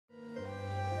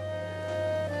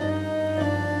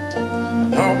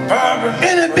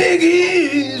in a big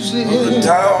easy. The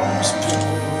town's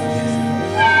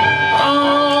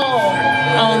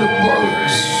all the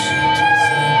boats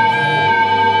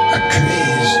are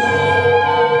crazy.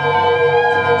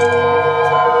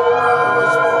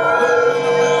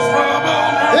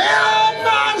 There are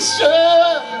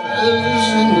monsters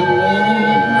in the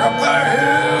rain. Up the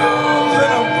hills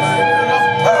in a blanket of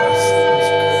Patterson's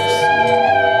curse.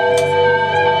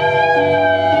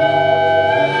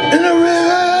 In the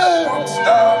river walks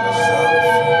down the south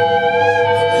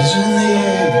is in the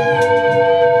air.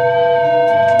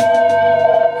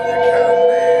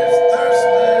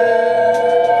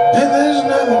 And there's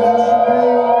nothing else.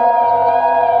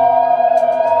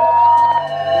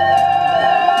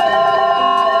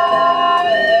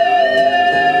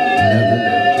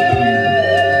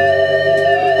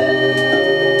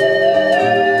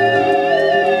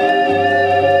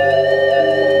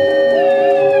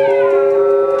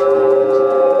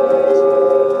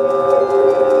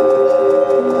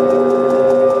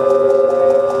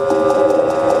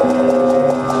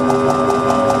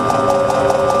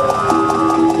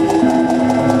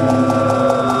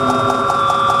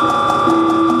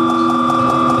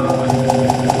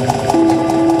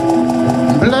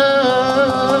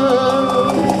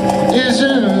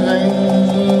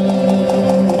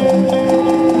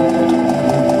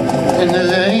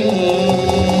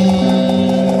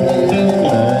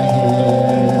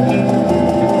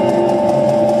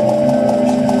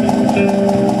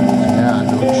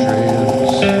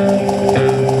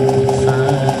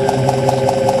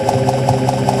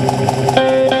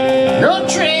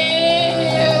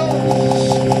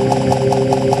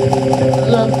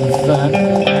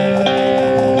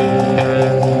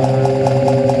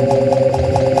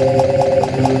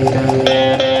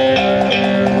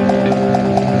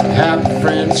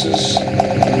 Francis,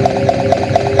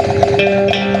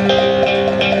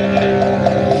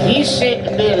 he said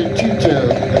to Billy Tuto,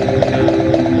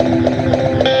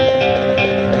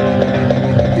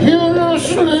 you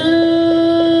must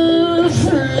live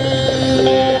free.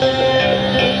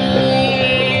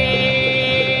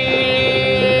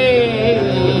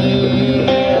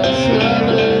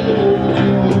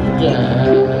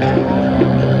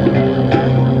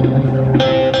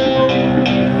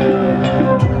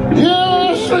 You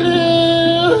must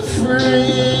live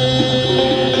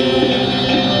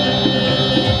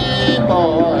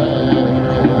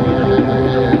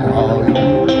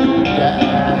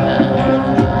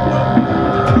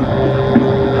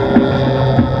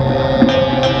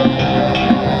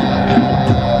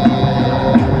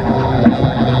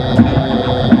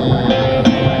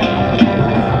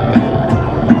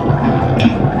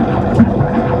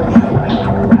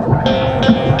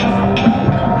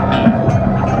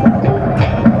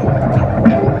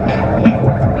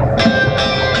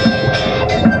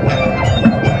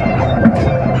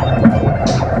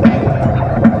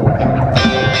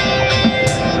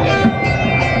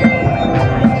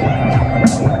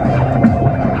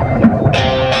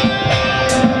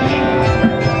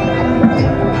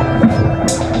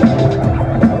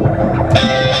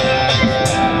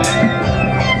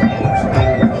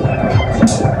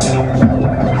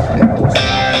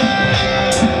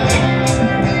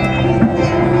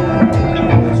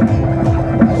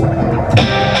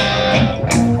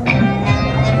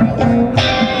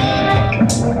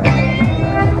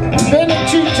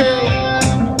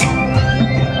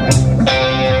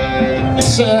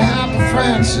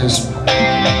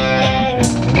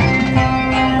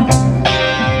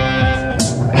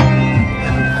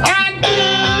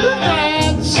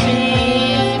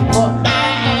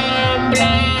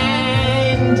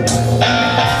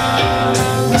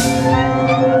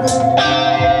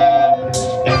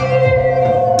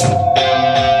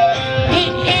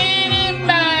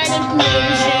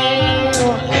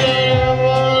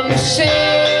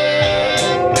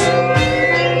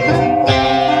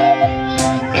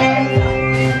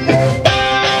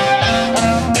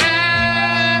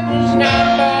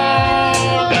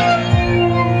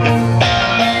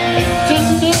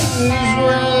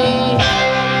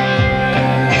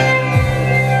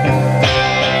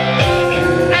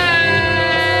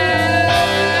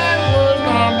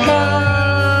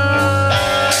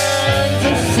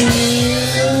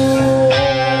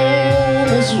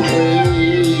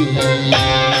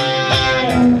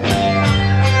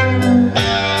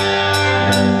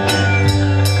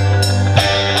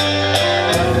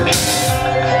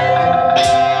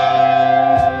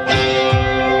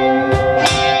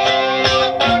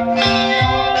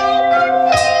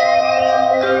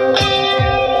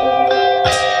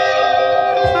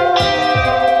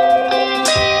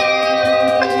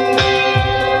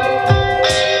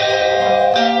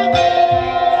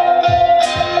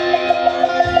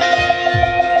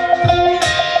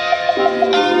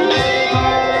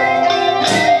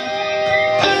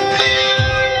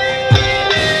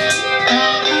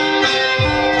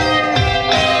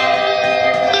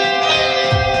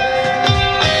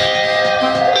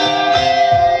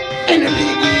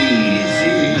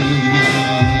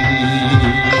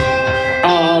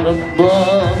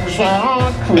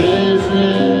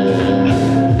crazy.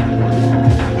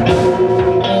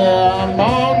 There are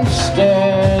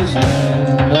monsters in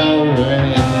the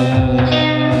rain,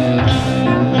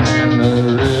 and the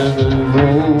river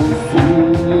rolls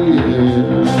through the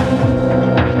air.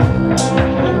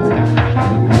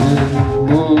 The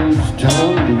wolves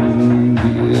tumble in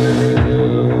the air.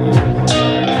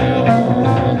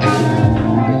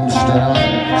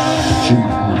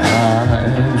 Shooting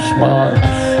flying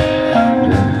sparks, then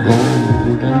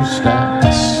golden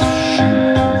stacks,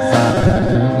 shooting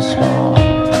flying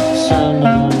sparks, and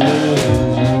the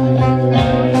river's in the air.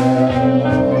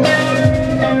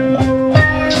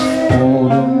 Oh,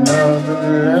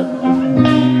 another let me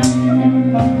be.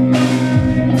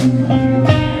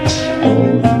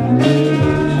 Oh, the river's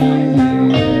in the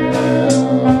air.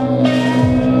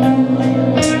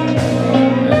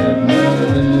 Another let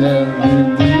me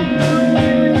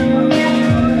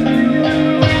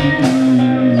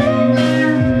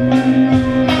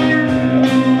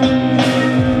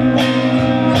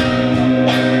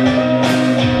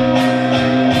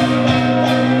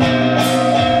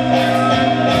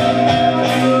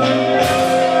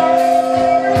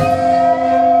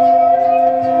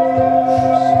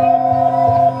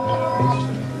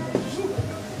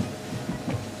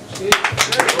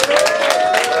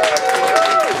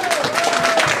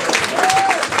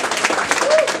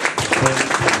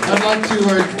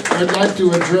I'd like to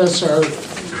address our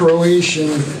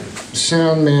Croatian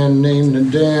sound man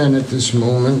named Dan at this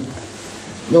moment.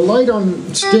 The light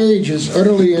on stage is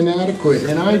utterly inadequate,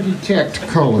 and I detect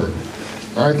color.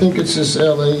 I think it's this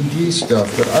LED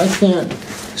stuff, but I can't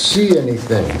see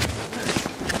anything,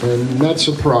 and that's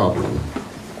a problem.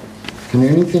 Can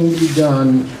anything be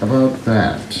done about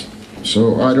that?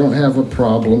 So I don't have a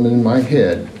problem in my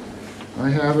head. I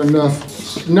have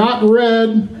enough, not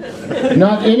red,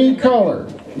 not any color.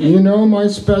 You know my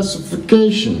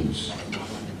specifications.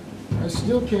 I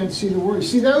still can't see the words.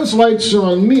 See, those lights are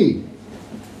on me.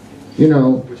 You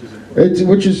know,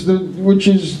 which is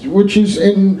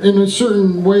in a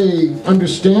certain way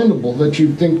understandable that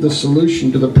you'd think the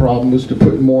solution to the problem was to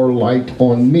put more light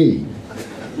on me.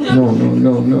 No, no,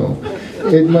 no, no.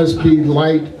 It must be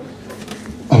light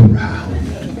around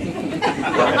me.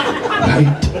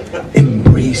 Light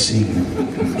embracing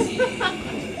me.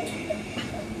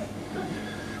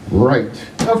 Right.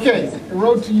 Okay, I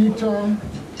wrote to you, Tom.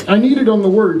 I need it on the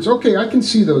words. Okay, I can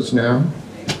see those now.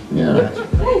 Yeah.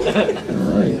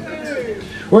 All right.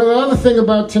 Well, the other thing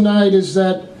about tonight is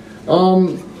that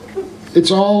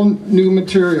it's all new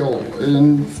material,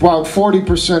 and about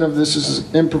 40% of this is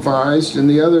improvised, and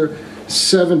the other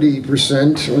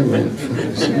 70%,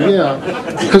 yeah,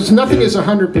 because nothing is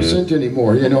 100%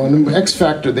 anymore, you know. In X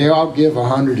Factor, they all give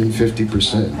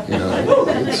 150%, you know.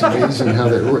 It's amazing how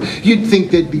that works. You'd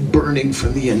think they'd be burning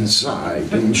from the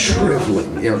inside and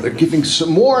shriveling, you know. They're giving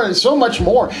some more, so much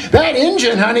more. That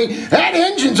engine, honey, that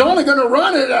engine's only going to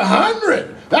run at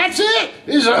 100. That's it,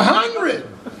 is 100.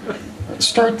 Let's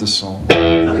start the song.